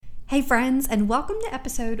Hey friends, and welcome to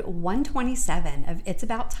episode 127 of It's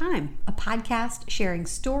About Time, a podcast sharing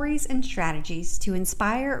stories and strategies to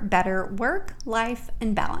inspire better work, life,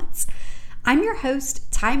 and balance. I'm your host,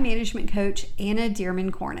 time management coach Anna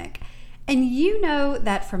Dearmon-Kornick, and you know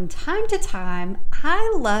that from time to time, I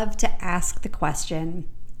love to ask the question,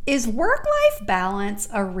 is work-life balance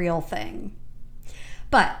a real thing?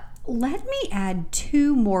 But let me add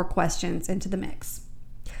two more questions into the mix.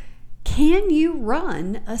 Can you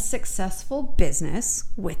run a successful business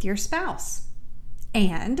with your spouse?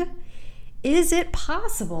 And is it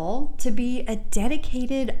possible to be a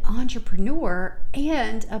dedicated entrepreneur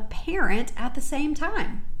and a parent at the same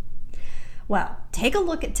time? Well, take a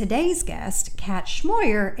look at today's guest, Kat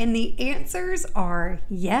Schmoyer, and the answers are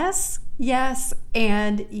yes, yes,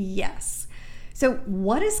 and yes. So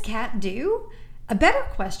what does Kat do? A better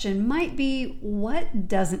question might be, what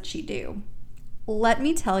doesn't she do? Let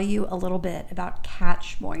me tell you a little bit about Kat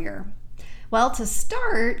Schmoyer. Well, to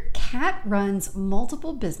start, Kat runs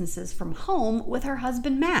multiple businesses from home with her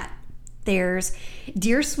husband, Matt. There's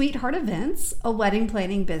Dear Sweetheart Events, a wedding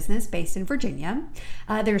planning business based in Virginia.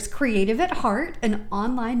 There's Creative at Heart, an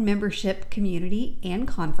online membership community and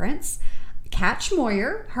conference. Kat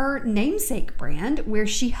Schmoyer, her namesake brand, where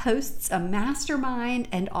she hosts a mastermind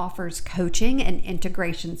and offers coaching and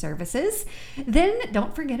integration services. Then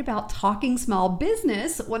don't forget about Talking Small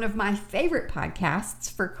Business, one of my favorite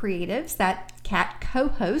podcasts for creatives that Kat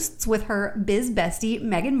co-hosts with her biz bestie,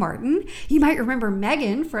 Megan Martin. You might remember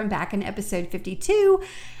Megan from back in episode 52.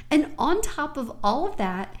 And on top of all of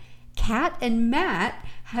that, Kat and Matt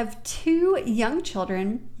have two young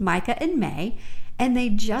children, Micah and May, and they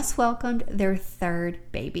just welcomed their third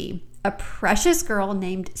baby, a precious girl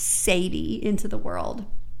named Sadie, into the world.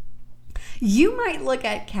 You might look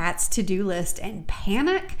at Kat's to-do list and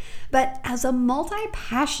panic, but as a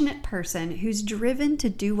multi-passionate person who's driven to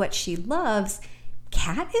do what she loves,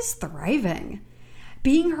 Kat is thriving.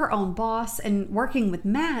 Being her own boss and working with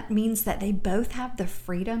Matt means that they both have the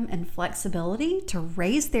freedom and flexibility to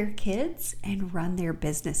raise their kids and run their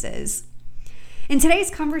businesses. In today's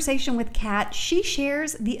conversation with Kat, she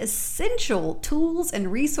shares the essential tools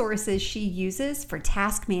and resources she uses for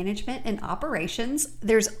task management and operations.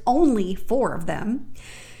 There's only 4 of them.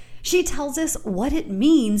 She tells us what it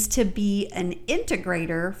means to be an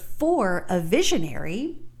integrator for a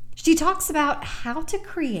visionary. She talks about how to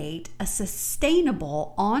create a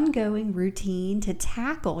sustainable, ongoing routine to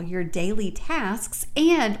tackle your daily tasks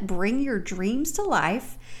and bring your dreams to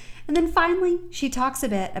life. And then finally, she talks a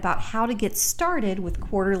bit about how to get started with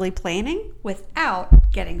quarterly planning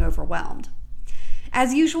without getting overwhelmed.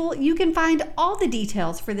 As usual, you can find all the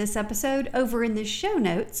details for this episode over in the show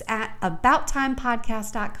notes at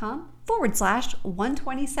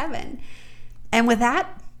abouttimepodcast.com/127. And with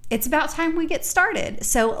that, it's about time we get started.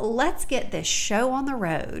 So let's get this show on the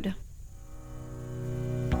road.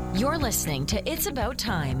 You're listening to It's About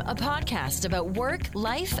Time, a podcast about work,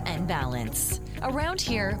 life, and balance. Around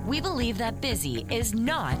here, we believe that busy is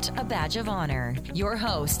not a badge of honor. Your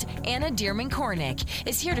host, Anna Dearmon-Kornick,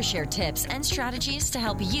 is here to share tips and strategies to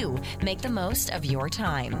help you make the most of your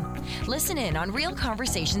time. Listen in on real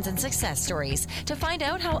conversations and success stories to find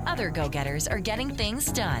out how other go-getters are getting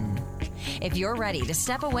things done. If you're ready to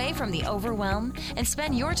step away from the overwhelm and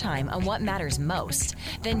spend your time on what matters most,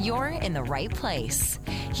 then you're in the right place.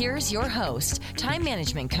 Here's your host, time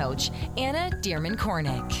management coach, Anna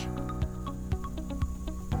Dearmon-Kornick.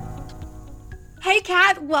 Hey,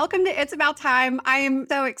 Kat, welcome to It's About Time. I am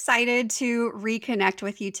so excited to reconnect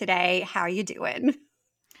with you today. How you doing?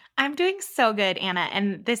 I'm doing so good, Anna,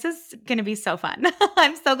 and this is going to be so fun.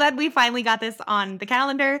 I'm so glad we finally got this on the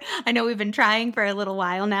calendar. I know we've been trying for a little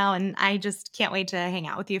while now, and I just can't wait to hang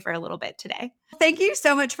out with you for a little bit today. Thank you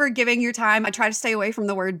so much for giving your time. I try to stay away from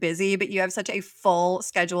the word busy, but you have such a full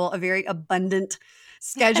schedule, a very abundant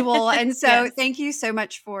schedule. And so Yes. Thank you so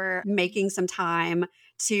much for making some time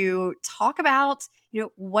to talk about,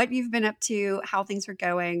 what you've been up to, how things are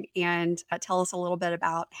going, and tell us a little bit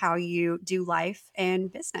about how you do life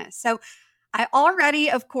and business. So I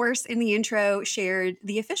already, of course, in the intro shared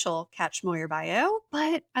the official Kat Schmoyer bio,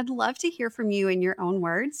 but I'd love to hear from you in your own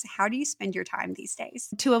words. How do you spend your time these days?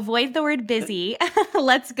 To avoid the word busy,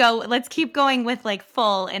 let's keep going with like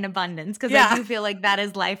full and abundance, because Yeah. I do feel like that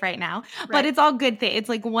is life right now. Right. But it's all good things. It's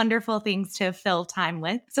like wonderful things to fill time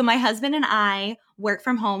with. So my husband and I work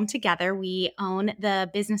from home together. We own the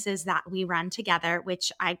businesses that we run together,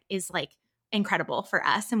 which is like incredible for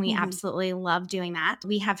us. And we absolutely love doing that.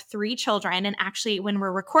 We have 3 children. And actually, when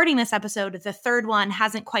we're recording this episode, the third one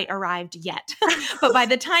hasn't quite arrived yet. But by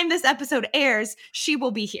the time this episode airs, she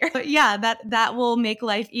will be here. But yeah, that will make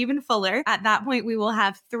life even fuller. At that point, we will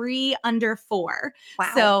have 3 under 4.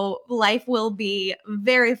 Wow. So life will be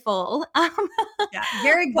very full. Yeah,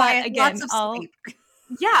 very quiet, again, lots of sleep.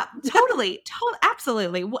 Yeah, totally.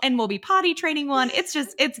 Absolutely. And we'll be potty training one. It's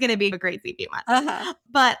going to be a crazy few months.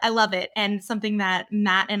 But I love it. And something that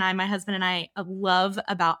Matt and I, my husband and I, love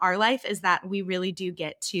about our life is that we really do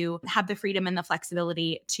get to have the freedom and the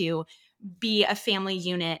flexibility to be a family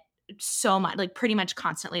unit so much, like pretty much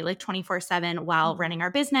constantly, like 24/7 while running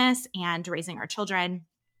our business and raising our children.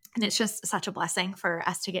 And it's just such a blessing for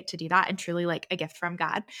us to get to do that, and truly like a gift from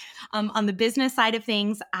God. On the business side of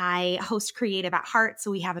things, I host Creative at Heart.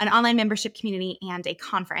 So we have an online membership community and a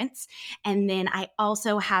conference. And then I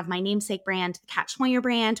also have my namesake brand, the Kat Schmoyer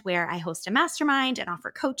brand, where I host a mastermind and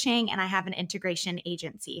offer coaching, and I have an integration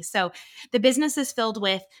agency. So the business is filled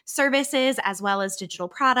with services as well as digital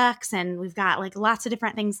products. And we've got like lots of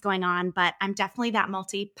different things going on, but I'm definitely that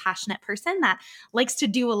multi-passionate person that likes to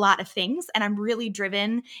do a lot of things. And I'm really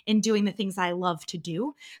driven in doing the things I love to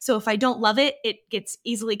do. So if I don't love it, it gets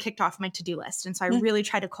easily kicked off my to-do list. And so I really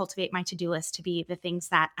try to cultivate my to-do list to be the things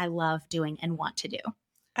that I love doing and want to do.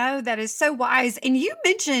 Oh, that is so wise. And you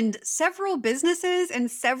mentioned several businesses and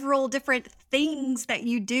several different things that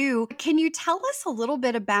you do. Can you tell us a little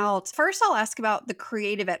bit about, first I'll ask about the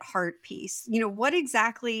Creative at Heart piece. What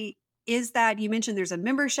exactly is that? You mentioned there's a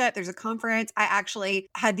membership, there's a conference. I actually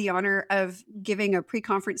had the honor of giving a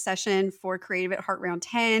pre-conference session for Creative at Heart Round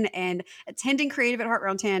 10 and attending Creative at Heart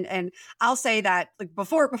Round 10. And I'll say that like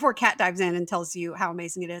before Kat dives in and tells you how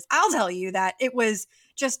amazing it is, I'll tell you that it was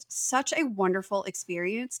just such a wonderful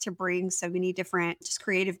experience to bring so many different just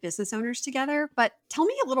creative business owners together. But tell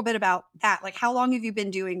me a little bit about that. Like, how long have you been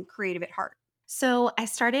doing Creative at Heart? So I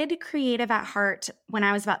started Creative at Heart when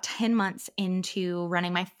I was about 10 months into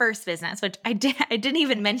running my first business, which I didn't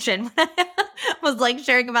even mention when I was like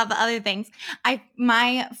sharing about the other things.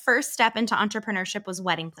 My first step into entrepreneurship was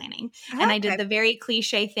wedding planning. And I did the very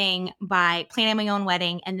cliche thing by planning my own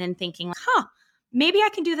wedding and then thinking, maybe I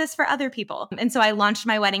can do this for other people. And so I launched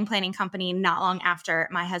my wedding planning company not long after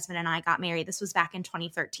my husband and I got married. This was back in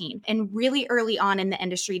 2013. And really early on in the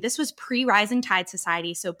industry, this was pre-Rising Tide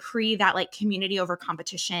Society. So pre that like community over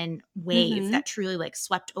competition wave that truly like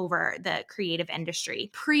swept over the creative industry.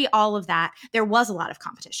 Pre all of that, there was a lot of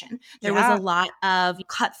competition. There was a lot of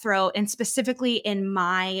cutthroat, and specifically in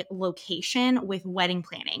my location with wedding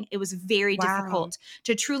planning, it was very difficult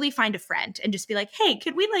to truly find a friend and just be like, hey,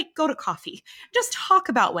 could we like go to coffee? Just talk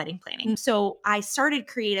about wedding planning. So I started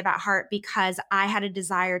Creative at Heart because I had a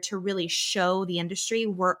desire to really show the industry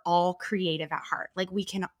we're all creative at heart. Like we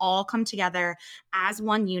can all come together as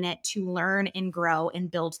one unit to learn and grow and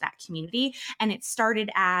build that community. And it started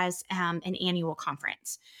as an annual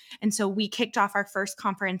conference. And so we kicked off our first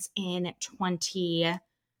conference in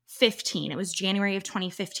 2015. It was January of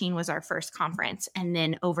 2015 was our first conference. And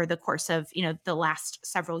then over the course of, the last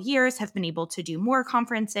several years have been able to do more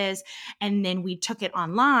conferences. And then we took it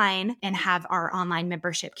online and have our online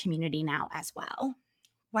membership community now as well.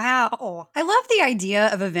 Wow. I love the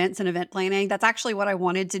idea of events and event planning. That's actually what I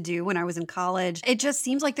wanted to do when I was in college. It just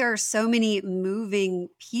seems like there are so many moving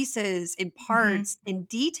pieces and parts and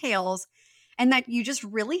details, and that you just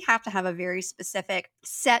really have to have a very specific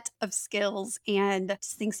set of skills and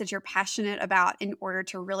things that you're passionate about in order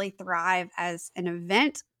to really thrive as an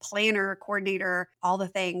event planner, coordinator, all the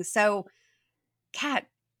things. So, Kat,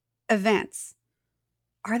 events,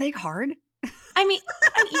 are they hard? I mean,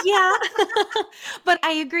 yeah, but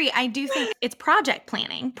I agree. I do think it's project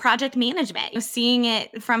planning, project management, seeing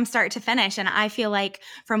it from start to finish. And I feel like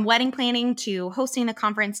from wedding planning to hosting the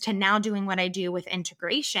conference to now doing what I do with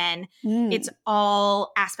integration, it's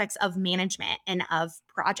all aspects of management and of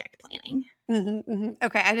project planning.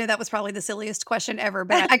 Okay, I know that was probably the silliest question ever,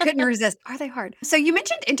 but I couldn't resist. Are they hard? So you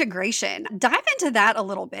mentioned integration. Dive into that a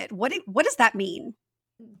little bit. What does that mean?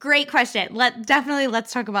 Great question.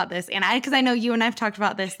 Let's talk about this. And because I know you and I've talked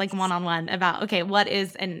about this like one-on-one about, okay, what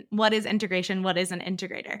is integration? What is an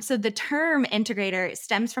integrator? So the term integrator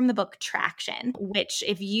stems from the book Traction, which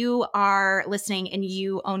if you are listening and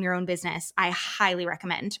you own your own business, I highly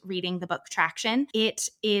recommend reading the book Traction. It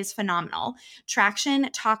is phenomenal.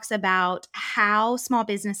 Traction talks about how small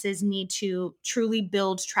businesses need to truly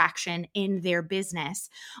build traction in their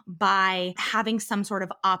business by having some sort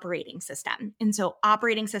of operating system. And so operating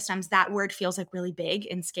operating systems, that word feels like really big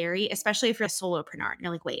and scary, especially if you're a solopreneur and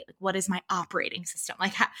you're like, wait, like, what is my operating system?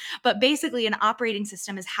 But basically an operating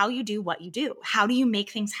system is how you do what you do. How do you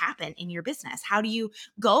make things happen in your business? How do you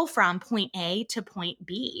go from point A to point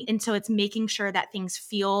B? And so it's making sure that things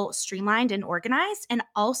feel streamlined and organized. And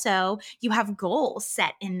also you have goals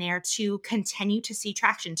set in there to continue to see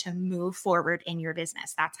traction, to move forward in your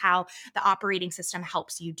business. That's how the operating system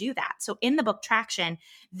helps you do that. So in the book Traction,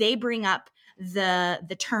 they bring up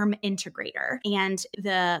the term integrator, and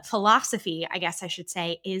the philosophy, I guess I should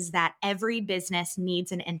say, is that every business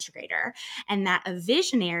needs an integrator, and that a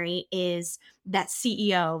visionary is that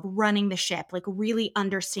CEO running the ship, like really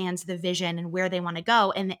understands the vision and where they want to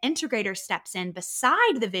go. And the integrator steps in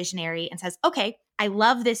beside the visionary and says, okay, I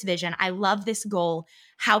love this vision. I love this goal.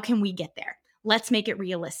 How can we get there? Let's make it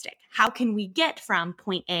realistic. How can we get from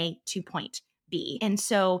point A to point B? And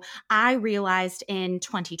so I realized in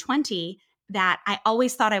 2020 that I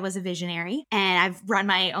always thought I was a visionary, and I've run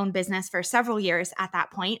my own business for several years at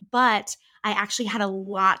that point, but I actually had a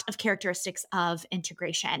lot of characteristics of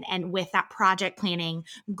integration. And with that project planning,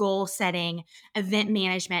 goal setting, event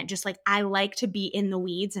management, just like I like to be in the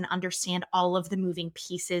weeds and understand all of the moving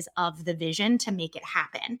pieces of the vision to make it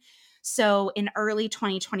happen. So in early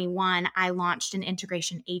 2021, I launched an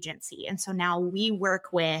integration agency. And so now we work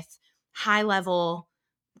with high-level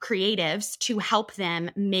creatives to help them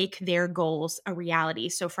make their goals a reality.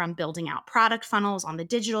 So from building out product funnels on the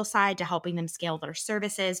digital side to helping them scale their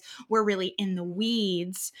services, we're really in the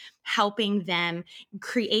weeds, helping them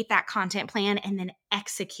create that content plan and then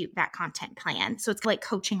execute that content plan. So it's like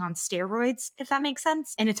coaching on steroids, if that makes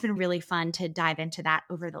sense. And it's been really fun to dive into that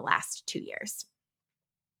over the last 2 years.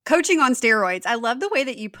 Coaching on steroids. I love the way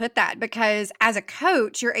that you put that, because as a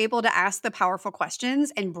coach, you're able to ask the powerful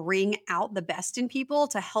questions and bring out the best in people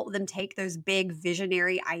to help them take those big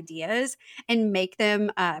visionary ideas and make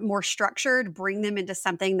them more structured, bring them into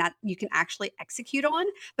something that you can actually execute on.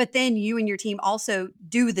 But then you and your team also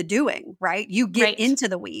do the doing, right? You get into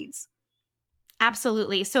the weeds.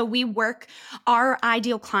 Absolutely. So we work, our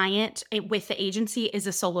ideal client with the agency is a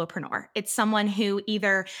solopreneur. It's someone who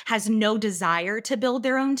either has no desire to build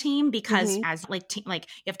their own team because as like you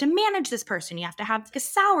have to manage this person, you have to have a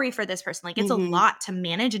salary for this person. Like it's a lot to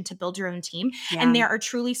manage and to build your own team. Yeah. And there are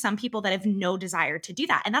truly some people that have no desire to do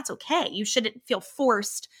that. And that's okay. You shouldn't feel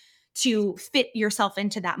forced to fit yourself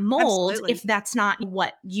into that mold. Absolutely. If that's not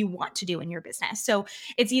what you want to do in your business. So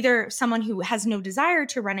it's either someone who has no desire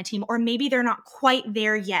to run a team, or maybe they're not quite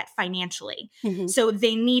there yet financially. So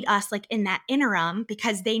they need us like in that interim,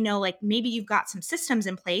 because they know like maybe you've got some systems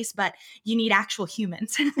in place, but you need actual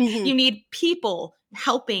humans. You need people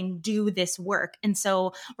helping do this work. And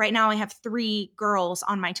so right now I have 3 girls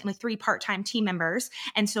on my team, like 3 part-time team members.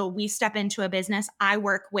 And so we step into a business. I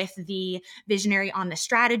work with the visionary on the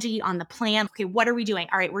strategy, on the plan. Okay, what are we doing?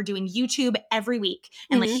 All right, we're doing YouTube every week.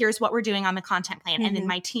 And like, here's what we're doing on the content plan. And then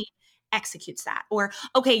my team executes that. Or,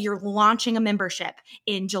 okay, you're launching a membership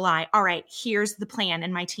in July. All right, here's the plan.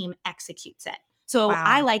 And my team executes it. So wow.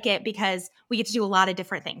 I like it because we get to do a lot of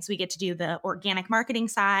different things. We get to do the organic marketing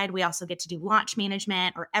side. We also get to do launch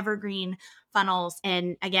management or evergreen funnels.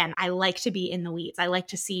 And again, I like to be in the weeds. I like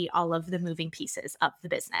to see all of the moving pieces of the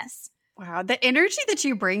business. Wow. The energy that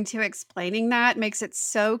you bring to explaining that makes it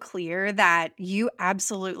so clear that you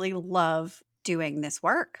absolutely love doing this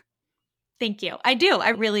work. Thank you. I do. I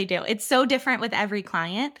really do. It's so different with every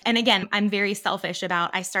client. And again, I'm very selfish about,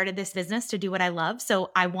 I started this business to do what I love. So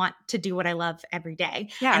I want to do what I love every day.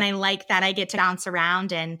 Yeah. And I like that I get to bounce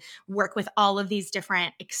around and work with all of these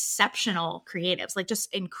different exceptional creatives, like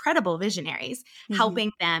just incredible visionaries,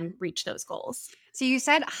 helping them reach those goals. So you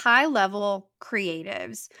said high-level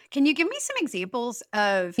creatives. Can you give me some examples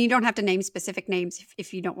of, you don't have to name specific names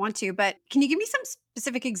if you don't want to, but can you give me some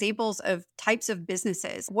specific examples of types of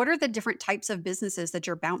businesses? What are the different types of businesses that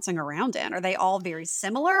you're bouncing around in? Are they all very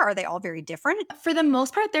similar? Are they all very different? For the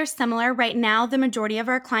most part, they're similar. Right now, the majority of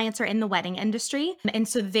our clients are in the wedding industry. And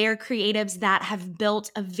so they're creatives that have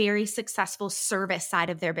built a very successful service side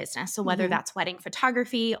of their business. So whether that's wedding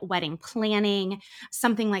photography, wedding planning,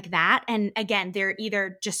 something like that. And again, they're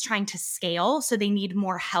either just trying to scale, so they need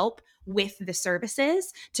more help with the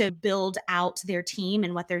services to build out their team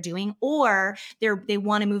and what they're doing, or they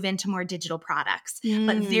want to move into more digital products,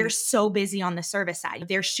 but they're so busy on the service side.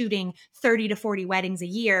 They're shooting 30 to 40 weddings a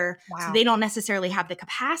year. Wow. So they don't necessarily have the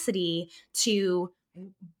capacity to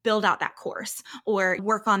build out that course or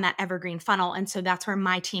work on that evergreen funnel. And so that's where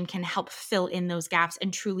my team can help fill in those gaps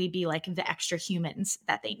and truly be like the extra humans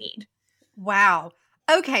that they need. Wow.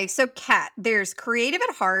 Okay, so Kat, there's Creative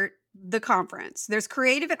at Heart, the conference. There's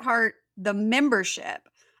Creative at Heart, the membership.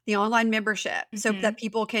 the online membership so Mhm. that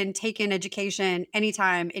people can take in education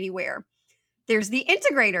anytime, anywhere. There's the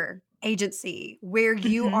integrator agency where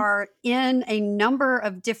you Mhm. are in a number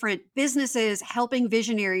of different businesses helping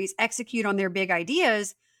visionaries execute on their big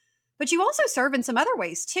ideas. But you also serve in some other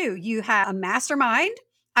ways too. You have a mastermind,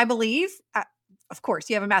 I believe. Of course,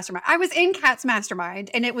 you have a mastermind. I was in Kat's mastermind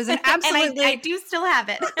and it was an And I absolutely do still have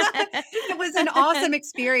it. it was an awesome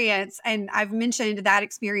experience. And I've mentioned that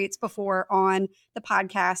experience before on the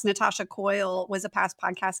podcast. Natasha Coyle was a past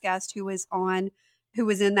podcast guest who was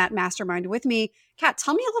in that mastermind with me. Kat,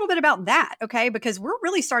 tell me a little bit about that, okay? Because we're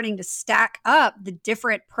really starting to stack up the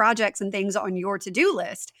different projects and things on your to-do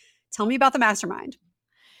list. Tell me about the mastermind.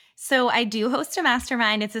 So I do host a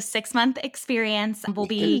mastermind. It's a 6-month experience. We'll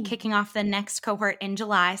be kicking off the next cohort in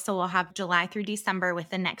July. So we'll have July through December with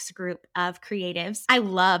the next group of creatives. I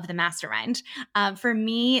love the mastermind. For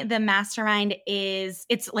me, the mastermind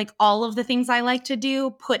it's like all of the things I like to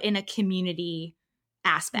do put in a community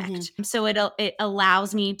aspect. So it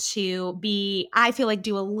allows me to I feel like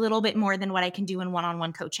do a little bit more than what I can do in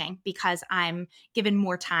one-on-one coaching because I'm given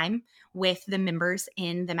more time with the members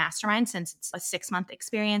in the mastermind since it's a 6-month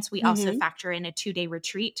experience. We also factor in a 2-day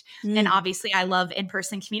retreat. And obviously I love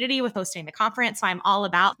in-person community with hosting the conference. So I'm all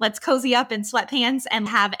about let's cozy up in sweatpants and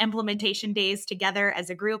have implementation days together as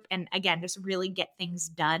a group. And again, just really get things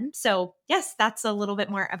done. So yes, that's a little bit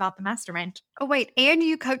more about the mastermind. Oh, wait. And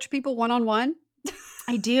you coach people one-on-one?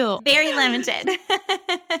 I do. Very limited.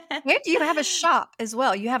 And you have a shop as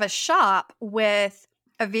well. You have a shop with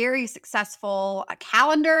a very successful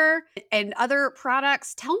calendar and other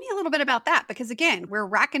products. Tell me a little bit about that because, again, we're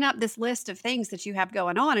racking up this list of things that you have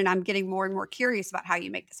going on, and I'm getting more and more curious about how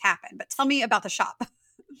you make this happen. But tell me about the shop.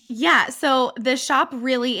 Yeah. So the shop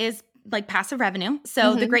really is like passive revenue.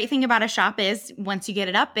 So the great thing about a shop is once you get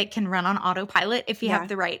it up, it can run on autopilot if you have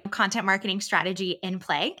the right content marketing strategy in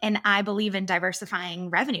play. And I believe in diversifying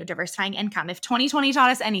revenue, diversifying income. If 2020 taught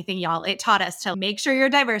us anything, y'all, it taught us to make sure you're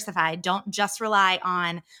diversified. Don't just rely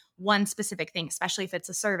on one specific thing, especially if it's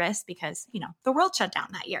a service because, the world shut down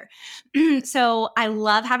that year. So I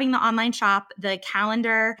love having the online shop, the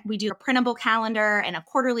calendar. We do a printable calendar and a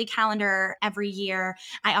quarterly calendar every year.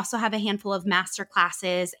 I also have a handful of master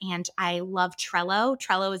classes and I love Trello.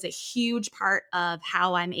 Trello is a huge part of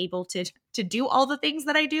how I'm able to do all the things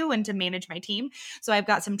that I do and to manage my team. So I've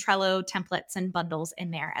got some Trello templates and bundles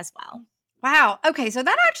in there as well. Wow. Okay. So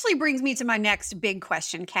that actually brings me to my next big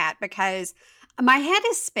question, Kat, because my head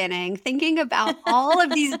is spinning thinking about all of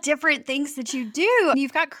these different things that you do.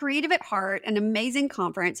 You've got Creative at Heart, an amazing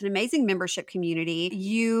conference, an amazing membership community.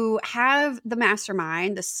 You have the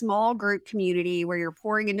mastermind, the small group community where you're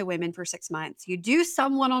pouring into women for 6 months. You do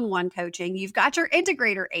some one-on-one coaching. You've got your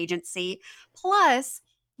integrator agency, plus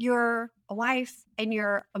you're a wife and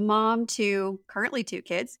you're a mom to currently 2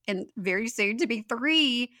 kids and very soon to be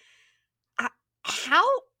 3.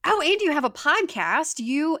 And you have a podcast.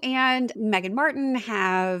 You and Megan Martin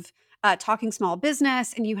have Talking Small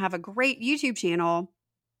Business, and you have a great YouTube channel.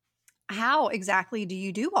 How exactly do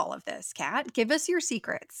you do all of this, Kat? Give us your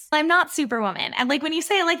secrets. I'm not Superwoman. And like when you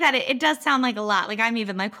say it like that, it does sound like a lot. Like I'm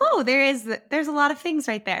even like, whoa, there's a lot of things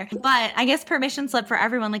right there. But I guess permission slip for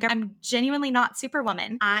everyone. Like I'm genuinely not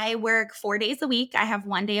Superwoman. I work 4 days a week. I have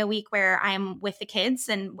 1 day a week where I'm with the kids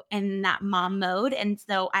and in that mom mode. And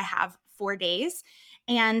so I have 4 days.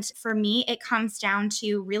 And for me, it comes down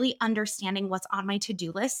to really understanding what's on my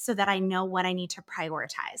to-do list so that I know what I need to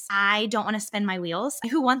prioritize. I don't want to spin my wheels.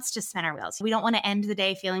 Who wants to spin our wheels? We don't want to end the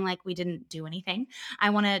day feeling like we didn't do anything. I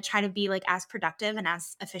want to try to be like as productive and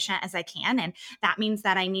as efficient as I can. And that means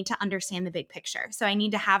that I need to understand the big picture. So I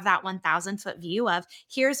need to have that 1,000-foot view of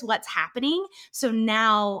here's what's happening. So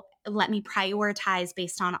now let me prioritize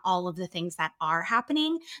based on all of the things that are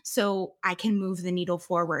happening so I can move the needle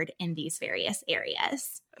forward in these various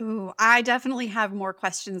areas. Ooh, I definitely have more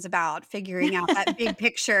questions about figuring out that big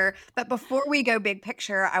picture. But before we go big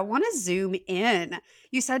picture, I want to zoom in.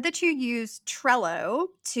 You said that you use Trello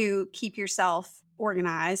to keep yourself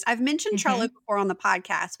organized. I've mentioned Trello before on the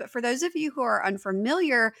podcast, but for those of you who are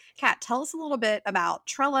unfamiliar, Kat, tell us a little bit about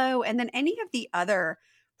Trello and then any of the other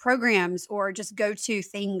programs or just go-to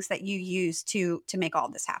things that you use to make all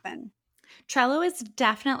this happen. Trello is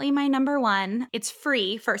definitely my number one. It's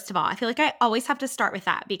free, first of all. I feel like I always have to start with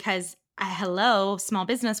that because hello, small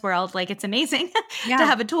business world. Like it's amazing to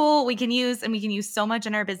have a tool we can use and we can use so much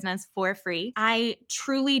in our business for free. I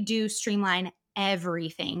truly do streamline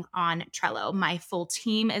everything on Trello. My full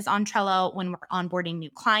team is on Trello. When we're onboarding new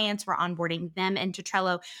clients, we're onboarding them into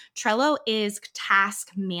Trello. Trello is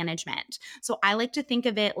task management. So I like to think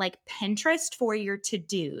of it like Pinterest for your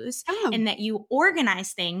to-dos, and that you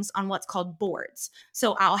organize things on what's called boards.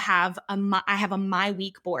 So I have a my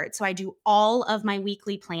week board. So I do all of my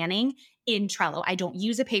weekly planning in Trello. I don't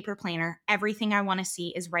use a paper planner. Everything I want to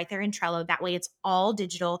see is right there in Trello. That way it's all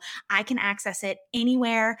digital. I can access it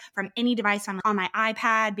anywhere from any device on my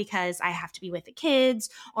iPad because I have to be with the kids,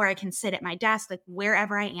 or I can sit at my desk, like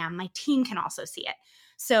wherever I am. My team can also see it.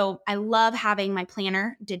 So I love having my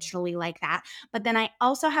planner digitally like that. But then I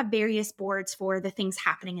also have various boards for the things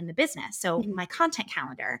happening in the business. So my content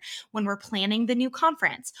calendar, when we're planning the new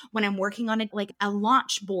conference, when I'm working on a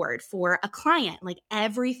launch board for a client, like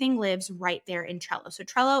everything lives right there in Trello. So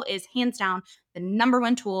Trello is hands down the number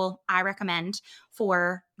one tool I recommend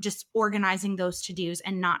for just organizing those to-dos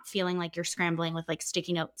and not feeling like you're scrambling with like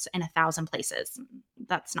sticky notes in 1,000 places.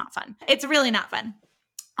 That's not fun. It's really not fun.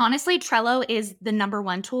 Honestly, Trello is the number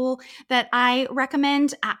one tool that I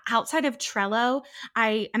recommend. Outside of Trello,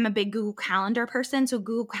 I am a big Google Calendar person. So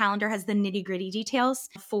Google Calendar has the nitty-gritty details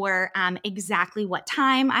for exactly what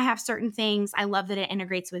time I have certain things. I love that it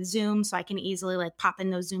integrates with Zoom, so I can easily like pop in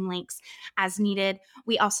those Zoom links as needed.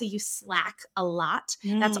 We also use Slack a lot.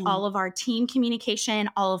 That's all of our team communication,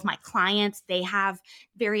 all of my clients. They have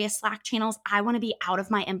various Slack channels. I want to be out of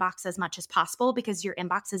my inbox as much as possible because your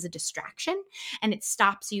inbox is a distraction and it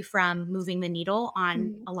stops you from moving the needle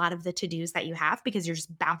on a lot of the to-dos that you have because you're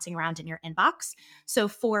just bouncing around in your inbox. So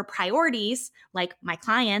for priorities, like my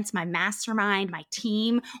clients, my mastermind, my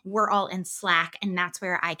team, we're all in Slack, and that's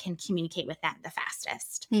where I can communicate with them the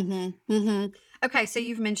fastest. Okay, so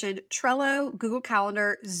you've mentioned Trello, Google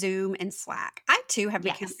Calendar, Zoom, and Slack. I too have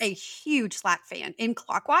become a huge Slack fan. In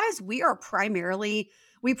Clockwise, we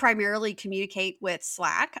primarily communicate with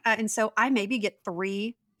Slack, and so I maybe get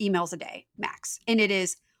 3 emails a day max, and it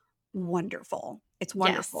is wonderful. It's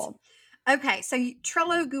wonderful. Yes. Okay, so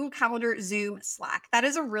Trello, Google Calendar, Zoom, Slack. That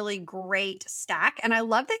is a really great stack, and I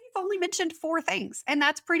love that you've only mentioned 4 things, and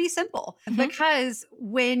that's pretty simple because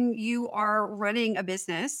when you are running a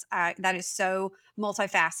business that is so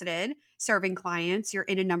multifaceted, serving clients, you're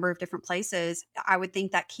in a number of different places. I would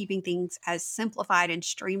think that keeping things as simplified and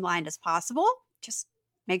streamlined as possible just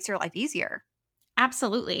makes your life easier.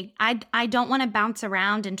 Absolutely. I don't want to bounce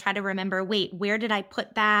around and try to remember, wait, where did I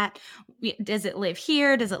put that? Does it live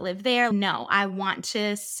here? Does it live there? No, I want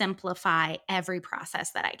to simplify every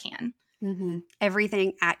process that I can.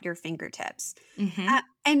 Everything at your fingertips.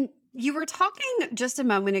 And you were talking just a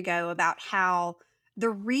moment ago about how the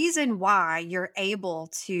reason why you're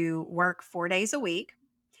able to work 4 days a week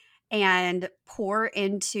and pour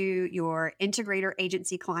into your integrator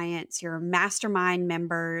agency clients, your mastermind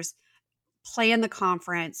members, plan the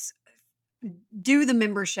conference, do the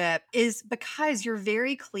membership is because you're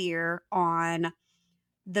very clear on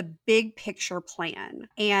the big picture plan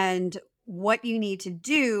and what you need to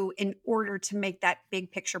do in order to make that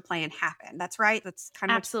big picture plan happen. That's right. That's kind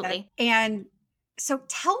of absolutely. And so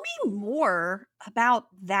tell me more about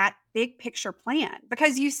that big picture plan,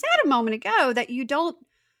 because you said a moment ago that you don't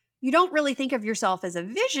really think of yourself as a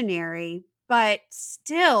visionary, but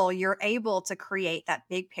still you're able to create that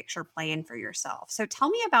big picture plan for yourself. So tell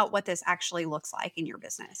me about what this actually looks like in your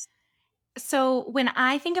business. So when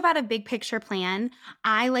I think about a big picture plan,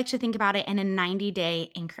 I like to think about it in a 90-day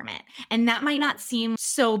increment. And that might not seem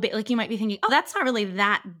so big. Like you might be thinking, oh, that's not really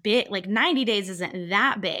that big. Like 90 days isn't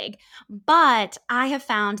that big. But I have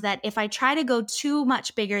found that if I try to go too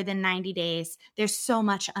much bigger than 90 days, there's so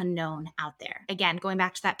much unknown out there. Again, going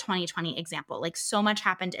back to that 2020 example, like so much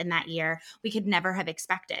happened in that year we could never have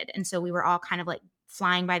expected. And so we were all kind of like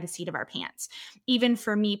flying by the seat of our pants. Even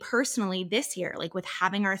for me personally this year, like with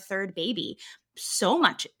having our 3rd baby, so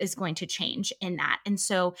much is going to change in that. And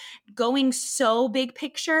so going so big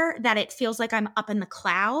picture that it feels like I'm up in the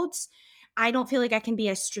clouds, I don't feel like I can be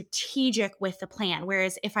as strategic with the plan.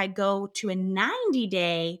 Whereas if I go to a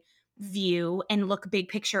 90-day view and look big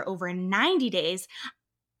picture over 90 days,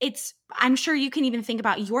 I'm sure you can even think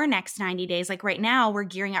about your next 90 days. Like right now, we're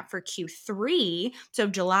gearing up for Q3. So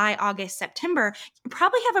July, August, September, you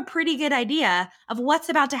probably have a pretty good idea of what's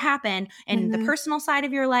about to happen in the personal side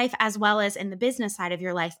of your life, as well as in the business side of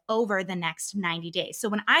your life over the next 90 days. So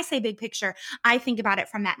when I say big picture, I think about it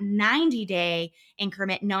from that 90-day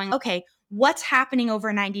increment, knowing, okay, what's happening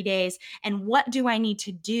over 90 days and what do I need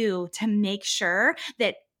to do to make sure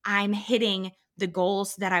that I'm hitting the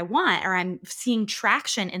goals that I want, or I'm seeing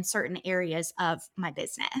traction in certain areas of my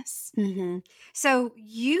business. So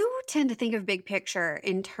you tend to think of big picture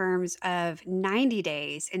in terms of 90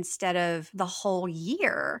 days instead of the whole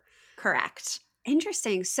year. Correct.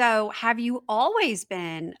 Interesting. So have you always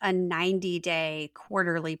been a 90-day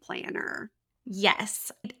quarterly planner?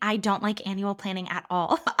 Yes, I don't like annual planning at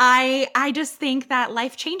all. I just think that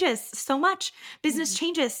life changes so much. Business Mhm.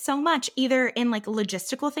 changes so much, either in like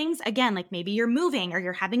logistical things, again, like maybe you're moving or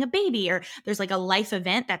you're having a baby or there's like a life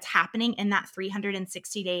event that's happening in that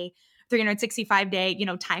 365 day,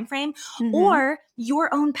 time frame, Mhm. or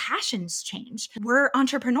your own passions change. We're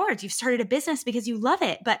entrepreneurs. You've started a business because you love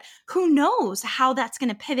it, but who knows how that's going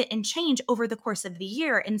to pivot and change over the course of the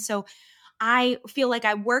year. And so I feel like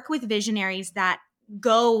I work with visionaries that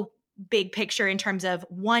go big picture in terms of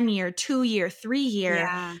 1 year, 2 year, 3 year.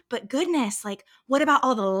 Yeah. But goodness, like what about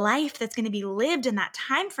all the life that's going to be lived in that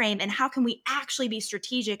time frame? And how can we actually be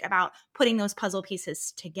strategic about putting those puzzle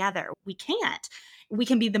pieces together? We can't. We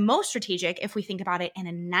can be the most strategic if we think about it in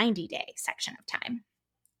a 90-day section of time.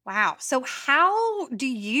 Wow. So how do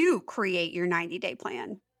you create your 90-day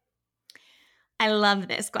plan? I love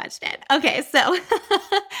this question. Okay, so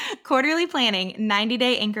quarterly planning,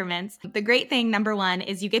 90-day increments. The great thing, number one,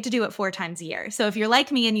 is you get to do it 4 times a year. So if you're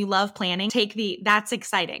like me and you love planning, that's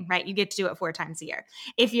exciting, right? You get to do it 4 times a year.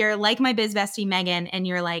 If you're like my biz bestie, Megan, and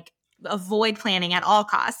you're like, avoid planning at all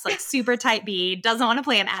costs, like super type B, doesn't want to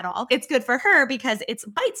plan at all. It's good for her because it's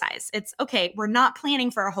bite size. It's okay, we're not planning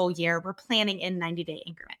for a whole year, we're planning in 90-day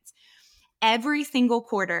increments. Every single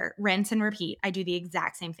quarter, rinse and repeat, I do the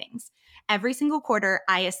exact same things. Every single quarter,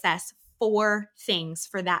 I assess 4 things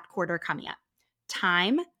for that quarter coming up: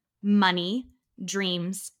 time, money,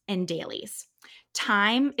 dreams, and dailies.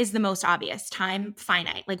 Time is the most obvious, time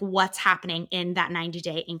finite, like what's happening in that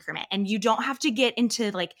 90-day increment. And you don't have to get into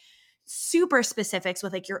like super specifics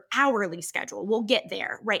with like your hourly schedule. We'll get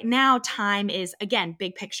there. Right now, time is, again,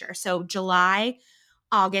 big picture. So July,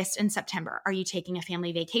 August, and September. Are you taking a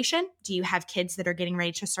family vacation? Do you have kids that are getting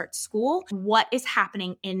ready to start school? What is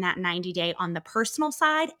happening in that 90-day on the personal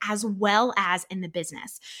side as well as in the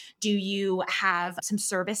business? Do you have some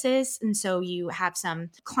services? And so you have some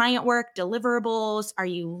client work, deliverables? Are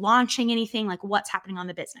you launching anything? Like what's happening on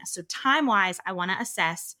the business? So time-wise, I want to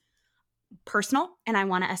assess personal and I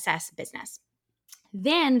want to assess business.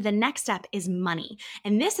 Then the next step is money.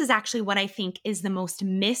 And this is actually what I think is the most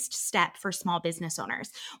missed step for small business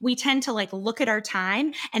owners. We tend to like look at our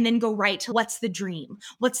time and then go right to what's the dream?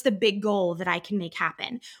 What's the big goal that I can make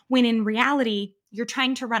happen? When in reality, you're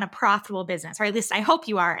trying to run a profitable business, or at least I hope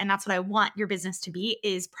you are. And that's what I want your business to be,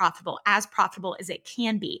 is profitable as it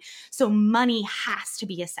can be. So money has to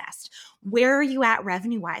be assessed. Where are you at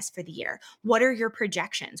revenue-wise for the year? What are your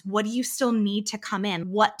projections? What do you still need to come in?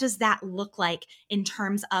 What does that look like in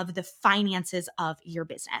terms of the finances of your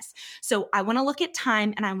business? So I want to look at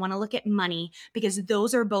time and I want to look at money because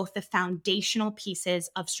those are both the foundational pieces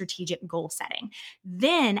of strategic goal setting.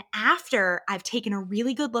 Then after I've taken a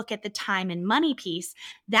really good look at the time and money piece,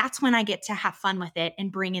 that's when I get to have fun with it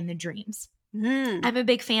and bring in the dreams. I'm a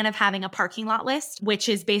big fan of having a parking lot list, which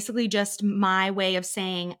is basically just my way of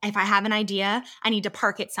saying, if I have an idea, I need to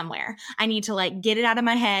park it somewhere. I need to like get it out of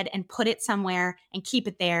my head and put it somewhere and keep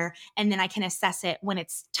it there. And then I can assess it when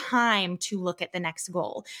it's time to look at the next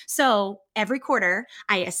goal. So every quarter,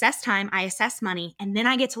 I assess time, I assess money, and then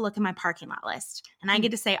I get to look at my parking lot list. And I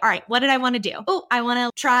get to say, all right, what did I want to do? Oh, I want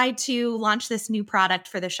to try to launch this new product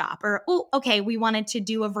for the shop. Or, oh, okay, we wanted to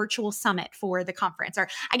do a virtual summit for the conference. Or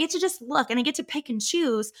I get to just look and I get to pick and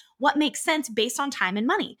choose what makes sense based on time and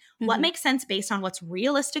money. What makes sense based on what's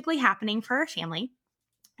realistically happening for our family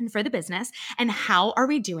and for the business, and how are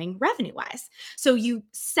we doing revenue wise? So you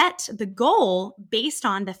set the goal based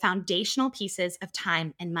on the foundational pieces of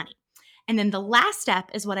time and money. And then the last step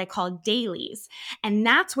is what I call dailies. And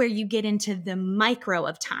that's where you get into the micro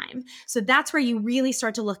of time. So that's where you really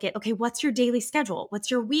start to look at, okay, what's your daily schedule? What's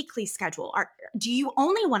your weekly schedule? Do you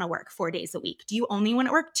only want to work 4 days a week? Do you only want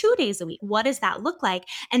to work 2 days a week? What does that look like?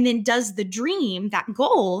 And then does the dream, that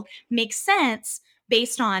goal, make sense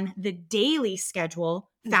based on the daily schedule,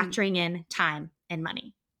 factoring in time and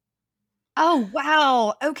money? Oh,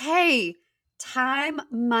 wow. Okay. Time,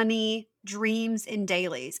 money, dreams, and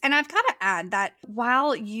dailies. And I've got to add that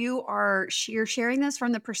while you're sharing this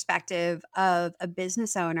from the perspective of a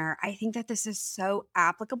business owner, I think that this is so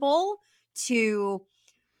applicable to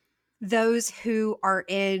those who are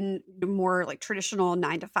in more like traditional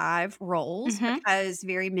 9 to 5 roles, because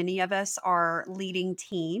very many of us are leading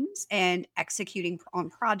teams and executing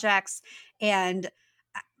on projects. And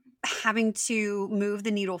having to move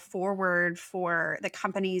the needle forward for the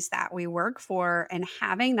companies that we work for and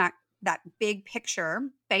having that big picture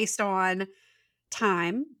based on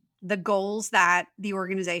time, the goals that the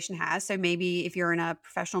organization has. So maybe if you're in a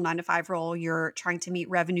professional 9 to 5 role, you're trying to meet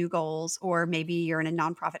revenue goals, or maybe you're in a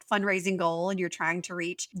nonprofit fundraising goal and you're trying to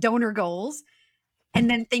reach donor goals. And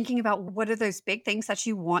then thinking about what are those big things that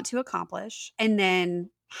you want to accomplish? And then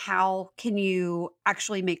how can you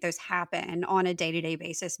actually make those happen on a day-to-day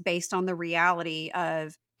basis based on the reality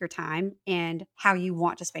of your time and how you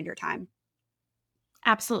want to spend your time?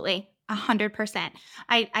 Absolutely. 100%.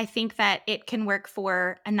 I think that it can work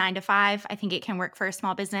for a 9 to 5. I think it can work for a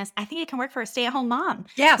small business. I think it can work for a stay-at-home mom.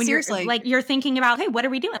 Yeah, When you're seriously. like, you're thinking about, hey, what are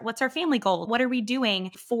we doing? What's our family goal? What are we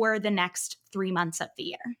doing for the next 3 months of the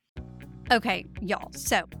year? Okay, y'all.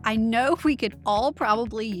 So I know we could all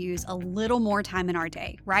probably use a little more time in our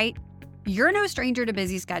day, right? You're no stranger to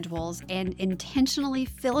busy schedules and intentionally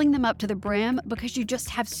filling them up to the brim because you just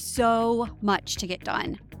have so much to get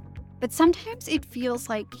done. But sometimes it feels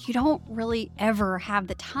like you don't really ever have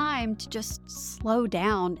the time to just slow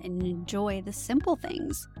down and enjoy the simple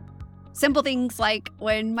things. Simple things like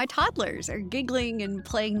when my toddlers are giggling and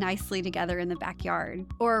playing nicely together in the backyard,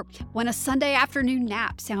 or when a Sunday afternoon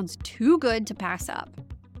nap sounds too good to pass up.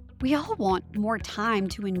 We all want more time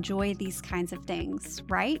to enjoy these kinds of things,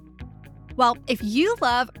 right? Well, if you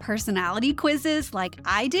love personality quizzes like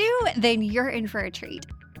I do, then you're in for a treat.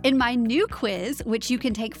 In my new quiz, which you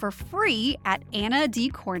can take for free at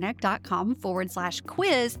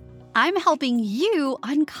annadkornick.com/quiz, I'm helping you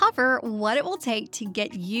uncover what it will take to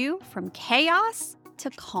get you from chaos to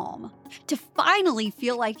calm, to finally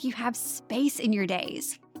feel like you have space in your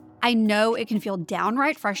days. I know it can feel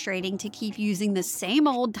downright frustrating to keep using the same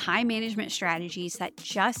old time management strategies that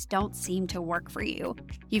just don't seem to work for you.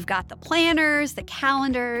 You've got the planners, the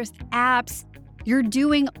calendars, the apps. You're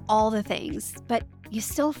doing all the things, but you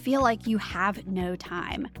still feel like you have no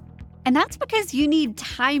time. And that's because you need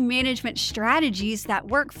time management strategies that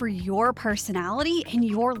work for your personality and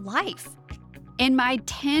your life. In my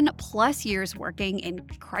 10 plus years working in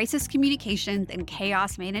crisis communications and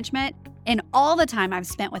chaos management, and all the time I've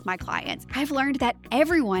spent with my clients, I've learned that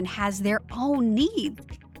everyone has their own needs.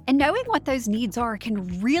 And knowing what those needs are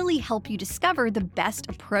can really help you discover the best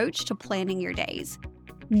approach to planning your days.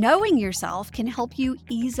 Knowing yourself can help you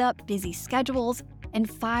ease up busy schedules and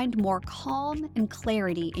find more calm and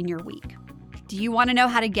clarity in your week. Do you want to know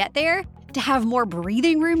how to get there? To have more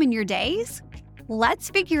breathing room in your days? Let's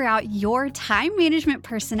figure out your time management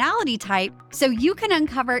personality type so you can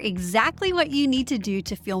uncover exactly what you need to do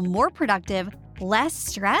to feel more productive, less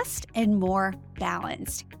stressed, and more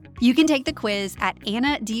balanced. You can take the quiz at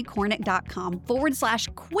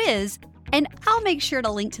annadkornick.com/quiz, and I'll make sure to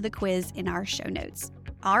link to the quiz in our show notes.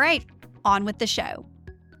 All right, on with the show.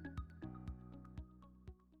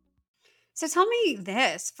 So tell me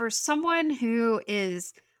this, for someone who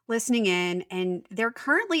is listening in and they're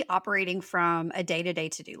currently operating from a day-to-day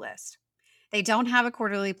to-do list. They don't have a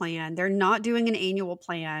quarterly plan. They're not doing an annual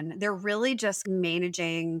plan. They're really just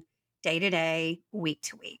managing day-to-day,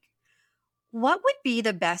 week-to-week. What would be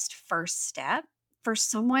the best first step for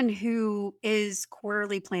someone who is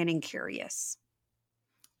quarterly planning curious?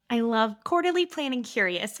 I love quarterly planning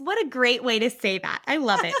curious. What a great way to say that. I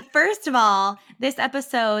love it. First of all, this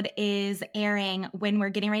episode is airing when we're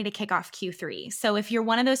getting ready to kick off Q3. So if you're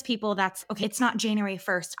one of those people that's, okay, it's not January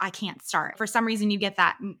 1st, I can't start. For some reason, you get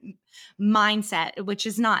that mindset, which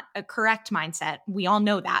is not a correct mindset. We all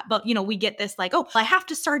know that. But, we get this like, oh, I have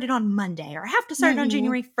to start it on Monday, or I have to start it on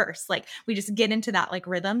January 1st. Like we just get into that like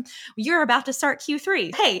rhythm. You're about to start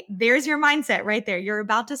Q3. Hey, there's your mindset right there. You're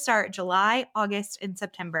about to start July, August, and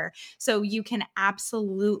September. So you can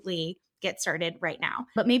absolutely get started right now.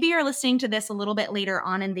 But maybe you're listening to this a little bit later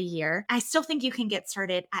on in the year. I still think you can get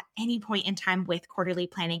started at any point in time with quarterly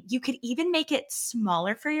planning. You could even make it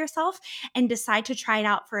smaller for yourself and decide to try it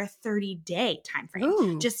out for a 30-day time frame.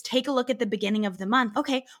 Ooh. Just take a look at the beginning of the month.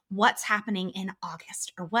 Okay, what's happening in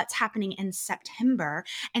August or what's happening in September,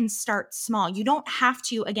 and start small. You don't have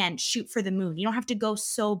to, again, shoot for the moon. You don't have to go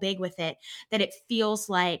so big with it that it feels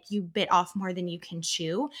like you bit off more than you can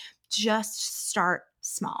chew. Just start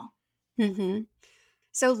small. Mm-hmm.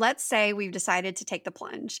 So let's say we've decided to take the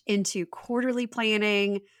plunge into quarterly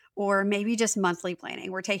planning or maybe just monthly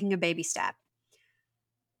planning. We're taking a baby step.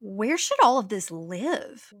 Where should all of this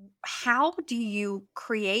live? How do you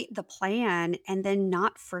create the plan and then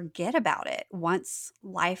not forget about it once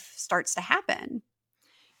life starts to happen?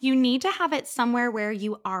 You need to have it somewhere where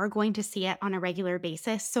you are going to see it on a regular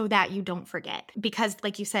basis so that you don't forget. Because,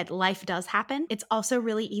 like you said, life does happen. It's also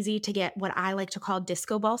really easy to get what I like to call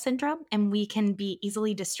disco ball syndrome, and we can be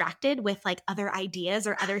easily distracted with like other ideas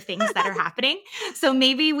or other things that are happening. So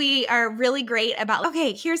maybe we are really great about,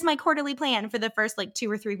 okay, here's my quarterly plan for the first like 2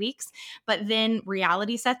 or 3 weeks, but then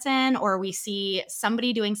reality sets in, or we see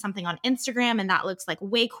somebody doing something on Instagram and that looks like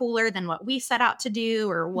way cooler than what we set out to do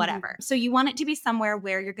or whatever. So you want it to be somewhere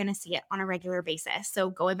where you're going to see it on a regular basis. So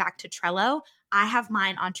going back to Trello, I have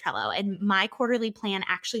mine on Trello, and my quarterly plan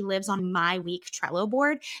actually lives on my week Trello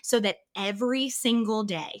board so that every single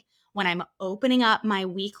day when I'm opening up my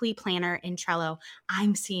weekly planner in Trello,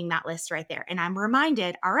 I'm seeing that list right there. And I'm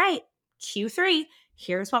reminded, all right, Q3,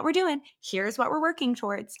 here's what we're doing. Here's what we're working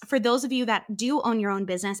towards. For those of you that do own your own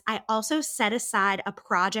business, I also set aside a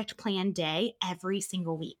project plan day every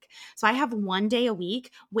single week. So I have one day a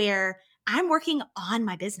week where I'm working on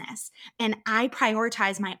my business and I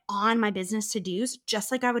prioritize my on my business to-dos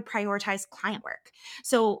just like I would prioritize client work.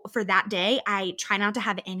 So for that day, I try not to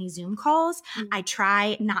have any Zoom calls. I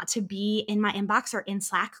try not to be in my inbox or in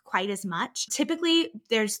Slack quite as much. Typically,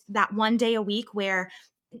 there's that one day a week where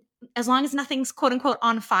as long as nothing's quote unquote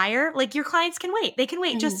on fire, like your clients can wait. They can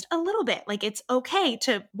wait just a little bit. Like it's okay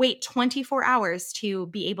to wait 24 hours to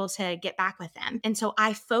be able to get back with them. And so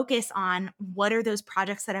I focus on what are those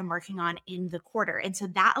projects that I'm working on in the quarter. And so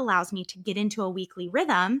that allows me to get into a weekly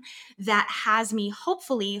rhythm that has me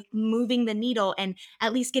hopefully moving the needle and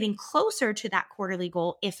at least getting closer to that quarterly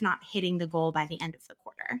goal, if not hitting the goal by the end of the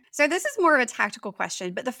quarter. So this is more of a tactical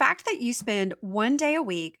question, but the fact that you spend one day a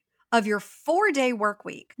week of your 4-day work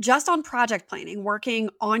week just on project planning, working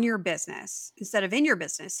on your business instead of in your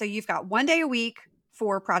business. So you've got one day a week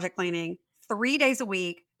for project planning, 3 days a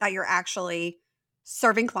week that you're actually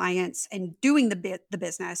serving clients and doing the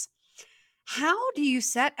business. How do you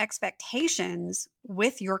set expectations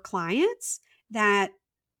with your clients that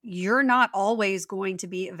you're not always going to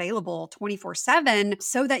be available 24/7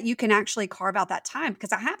 so that you can actually carve out that time?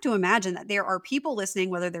 Because I have to imagine that there are people listening,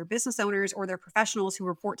 whether they're business owners or they're professionals who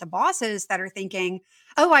report to bosses that are thinking,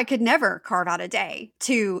 oh, I could never carve out a day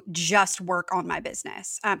to just work on my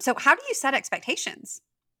business. So how do you set expectations?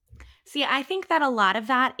 See, I think that a lot of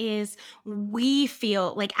that is we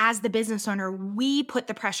feel like as the business owner, we put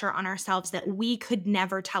the pressure on ourselves that we could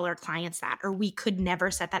never tell our clients that, or we could never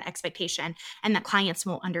set that expectation and that clients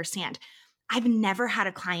won't understand. I've never had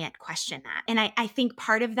a client question that. And I think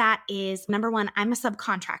part of that is number one, I'm a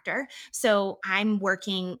subcontractor. So I'm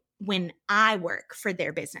working when I work for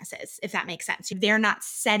their businesses, if that makes sense. They're not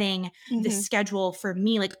setting the schedule for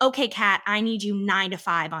me like, okay, Kat, I need you 9 to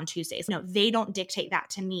 5 on Tuesdays. No, they don't dictate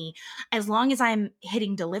that to me. As long as I'm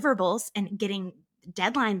hitting deliverables and getting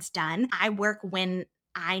deadlines done, I work when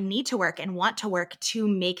I need to work and want to work to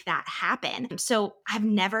make that happen. So I've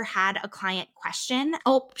never had a client question,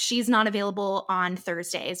 oh, she's not available on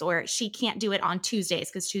Thursdays or she can't do it on Tuesdays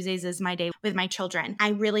because Tuesdays is my day with my children. I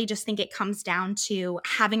really just think it comes down to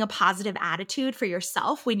having a positive attitude for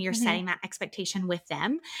yourself when you're setting that expectation with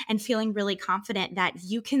them and feeling really confident that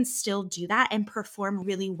you can still do that and perform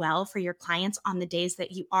really well for your clients on the days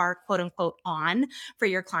that you are quote unquote on for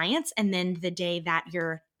your clients and then the day that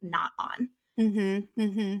you're not on.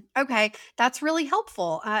 Okay, that's really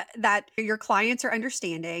helpful that your clients are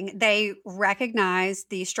understanding. They recognize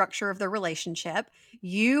the structure of the relationship.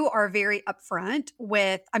 You are very upfront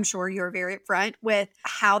with, I'm sure you're very upfront with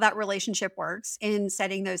how that relationship works in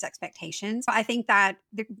setting those expectations. I think that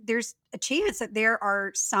there's a chance that there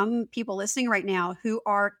are some people listening right now who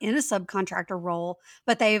are in a subcontractor role,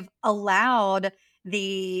 but they've allowed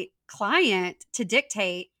the client to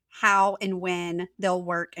dictate how and when they'll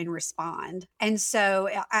work and respond. And so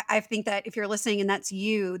I think that if you're listening and that's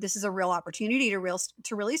you, this is a real opportunity to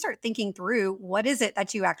really start thinking through what is it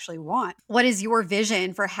that you actually want? What is your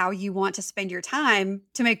vision for how you want to spend your time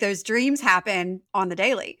to make those dreams happen on the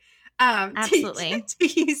daily? Absolutely. To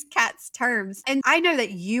use Kat's terms. And I know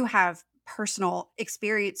that you have personal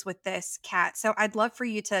experience with this, Kat. So I'd love for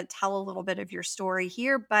you to tell a little bit of your story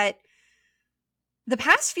here, but the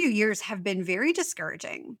past few years have been very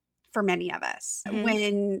discouraging for many of us.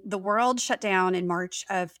 When the world shut down in March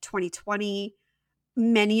of 2020,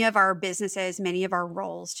 many of our businesses, many of our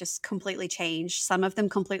roles just completely changed. Some of them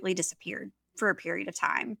completely disappeared for a period of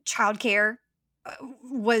time. Childcare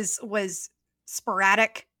was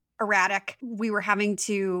sporadic, erratic. We were having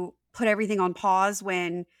to put everything on pause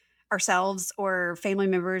when ourselves or family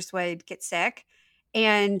members would get sick.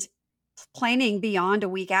 And planning beyond a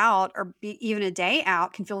week out or even a day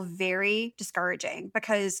out can feel very discouraging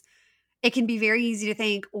because it can be very easy to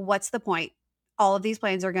think, what's the point? all of these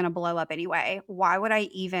plans are going to blow up anyway. Why would I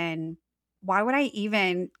even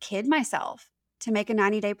kid myself to make a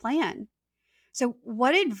 90-day plan? So,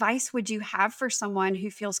 what advice would you have for someone who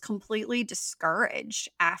feels completely discouraged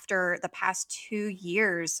after the past 2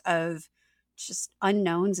 years of just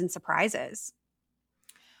unknowns and surprises?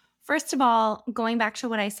 First of all, going back to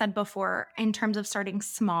what I said before in terms of starting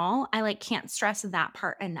small, I can't stress that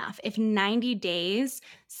part enough. If 90 days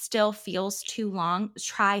still feels too long,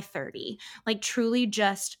 try 30. Truly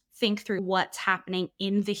just think through what's happening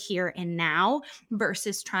in the here and now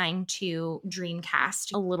versus trying to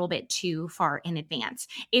dreamcast a little bit too far in advance.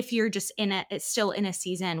 If you're just still in a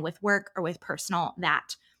season with work or with personal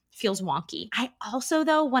that feels wonky. I also,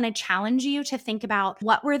 though, want to challenge you to think about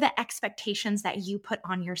what were the expectations that you put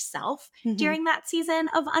on yourself during that season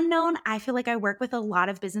of unknown. I feel like I work with a lot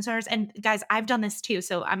of business owners, and guys, I've done this too.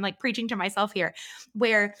 So I'm preaching to myself here,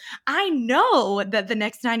 where I know that the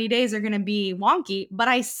next 90 days are going to be wonky, but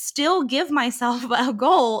I still give myself a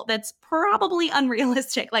goal that's probably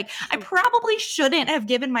unrealistic. I probably shouldn't have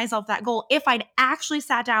given myself that goal if I'd actually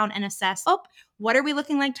sat down and assessed, what are we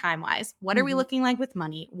looking like time-wise? What are we looking like with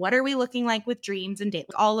money? What are we looking like with dreams and dates?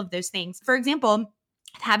 All of those things. For example,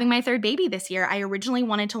 having my third baby this year, I originally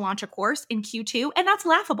wanted to launch a course in Q2, and that's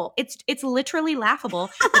laughable. It's literally laughable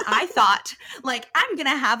that I thought, I'm going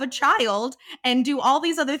to have a child and do all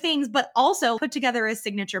these other things, but also put together a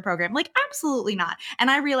signature program. Absolutely not. And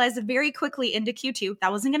I realized very quickly into Q2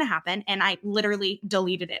 that wasn't going to happen, and I literally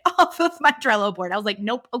deleted it off of my Trello board. I was like,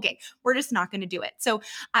 nope, okay, we're just not going to do it. So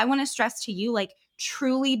I want to stress to you,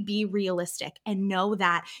 truly be realistic and know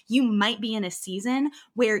that you might be in a season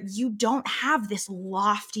where you don't have this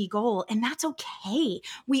lofty goal, and that's okay.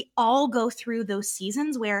 We all go through those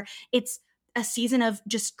seasons where it's a season of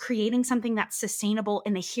just creating something that's sustainable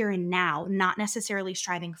in the here and now, not necessarily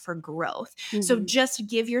striving for growth. So just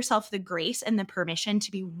give yourself the grace and the permission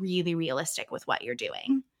to be really realistic with what you're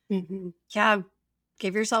doing. Yeah.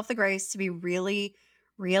 Give yourself the grace to be really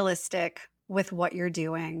realistic with what you're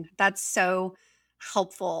doing. That's so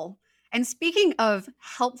helpful. And speaking of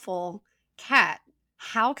helpful, Kat,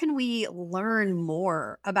 how can we learn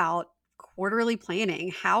more about quarterly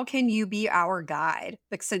planning? How can you be our guide?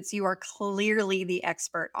 Since you are clearly the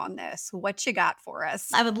expert on this, what you got for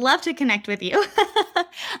us? I would love to connect with you.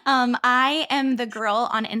 I am the girl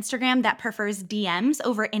on Instagram that prefers DMs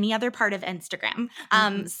over any other part of Instagram.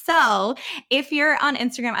 So if you're on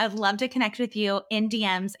Instagram, I would love to connect with you in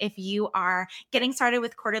DMs. If you are getting started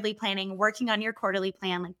with quarterly planning, working on your quarterly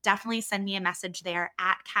plan, definitely send me a message there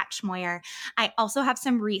at Kat Schmoyer. I also have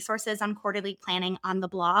some resources on quarterly planning on the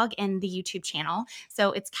blog and the YouTube channel.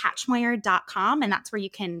 So it's katschmoyer.com, and that's where you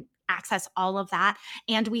can access all of that.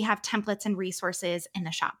 And we have templates and resources in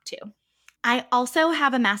the shop too. I also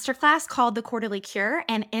have a masterclass called The Quarterly Cure.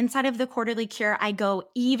 And inside of The Quarterly Cure, I go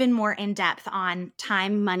even more in depth on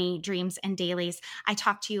time, money, dreams, and dailies. I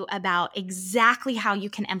talk to you about exactly how you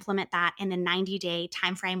can implement that in a 90-day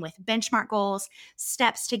timeframe with benchmark goals,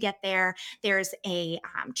 steps to get there. There's a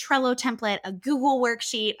Trello template, a Google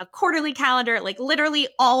worksheet, a quarterly calendar, literally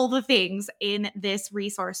all the things in this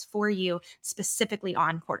resource for you specifically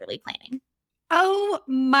on quarterly planning. Oh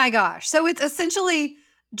my gosh. So it's essentially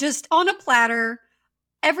just on a platter,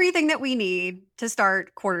 everything that we need to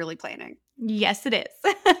start quarterly planning. Yes, it is.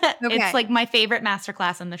 Okay. It's my favorite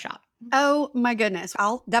masterclass in the shop. Oh my goodness.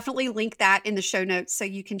 I'll definitely link that in the show notes so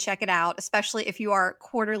you can check it out, especially if you are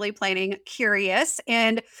quarterly planning curious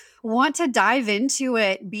and want to dive into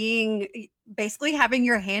it, basically having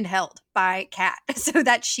your hand held by Kat so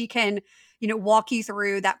that she can walk you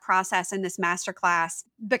through that process in this masterclass.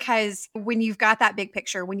 Because when you've got that big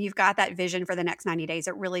picture, when you've got that vision for the next 90 days,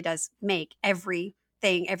 it really does make every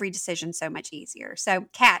decision so much easier. So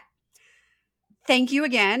Kat, thank you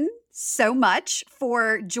again so much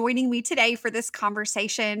for joining me today for this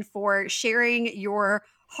conversation, for sharing your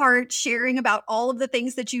heart, sharing about all of the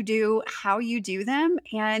things that you do, how you do them,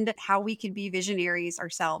 and how we can be visionaries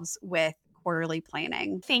ourselves with quarterly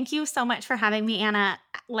planning. Thank you so much for having me, Anna.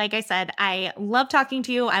 Like I said, I love talking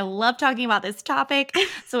to you. I love talking about this topic.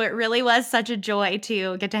 So it really was such a joy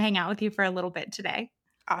to get to hang out with you for a little bit today.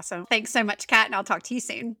 Awesome. Thanks so much, Kat, and I'll talk to you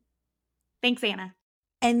soon. Thanks, Anna.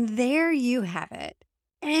 And there you have it.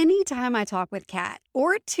 Anytime I talk with Kat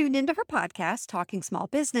or tune into her podcast, Talking Small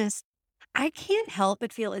Business, I can't help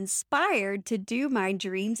but feel inspired to do my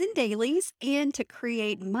dreams and dailies and to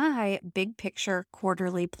create my big picture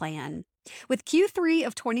quarterly plan. With Q3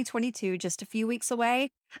 of 2022 just a few weeks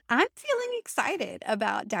away, I'm feeling excited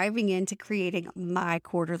about diving into creating my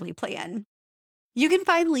quarterly plan. You can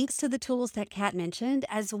find links to the tools that Kat mentioned,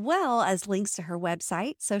 as well as links to her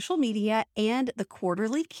website, social media, and the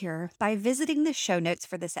Quarterly Cure by visiting the show notes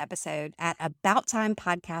for this episode at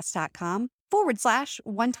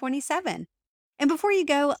abouttimepodcast.com/127. And before you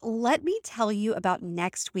go, let me tell you about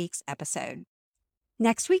next week's episode.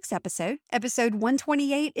 Next week's episode, episode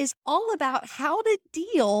 128, is all about how to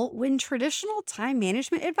deal when traditional time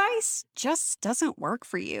management advice just doesn't work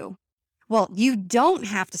for you. Well, you don't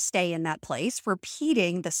have to stay in that place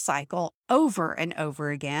repeating the cycle over and over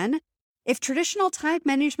again. If traditional time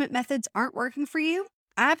management methods aren't working for you,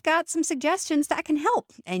 I've got some suggestions that can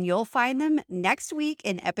help, and you'll find them next week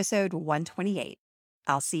in episode 128.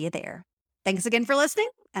 I'll see you there. Thanks again for listening,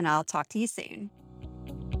 and I'll talk to you soon.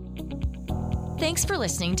 Thanks for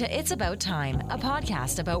listening to It's About Time, a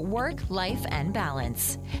podcast about work, life, and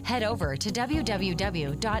balance. Head over to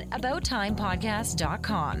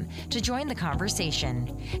www.abouttimepodcast.com to join the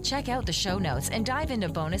conversation. Check out the show notes and dive into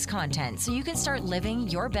bonus content so you can start living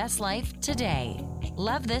your best life today.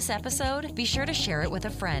 Love this episode? Be sure to share it with a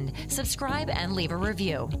friend, subscribe, and leave a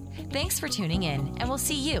review. Thanks for tuning in, and we'll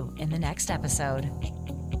see you in the next episode.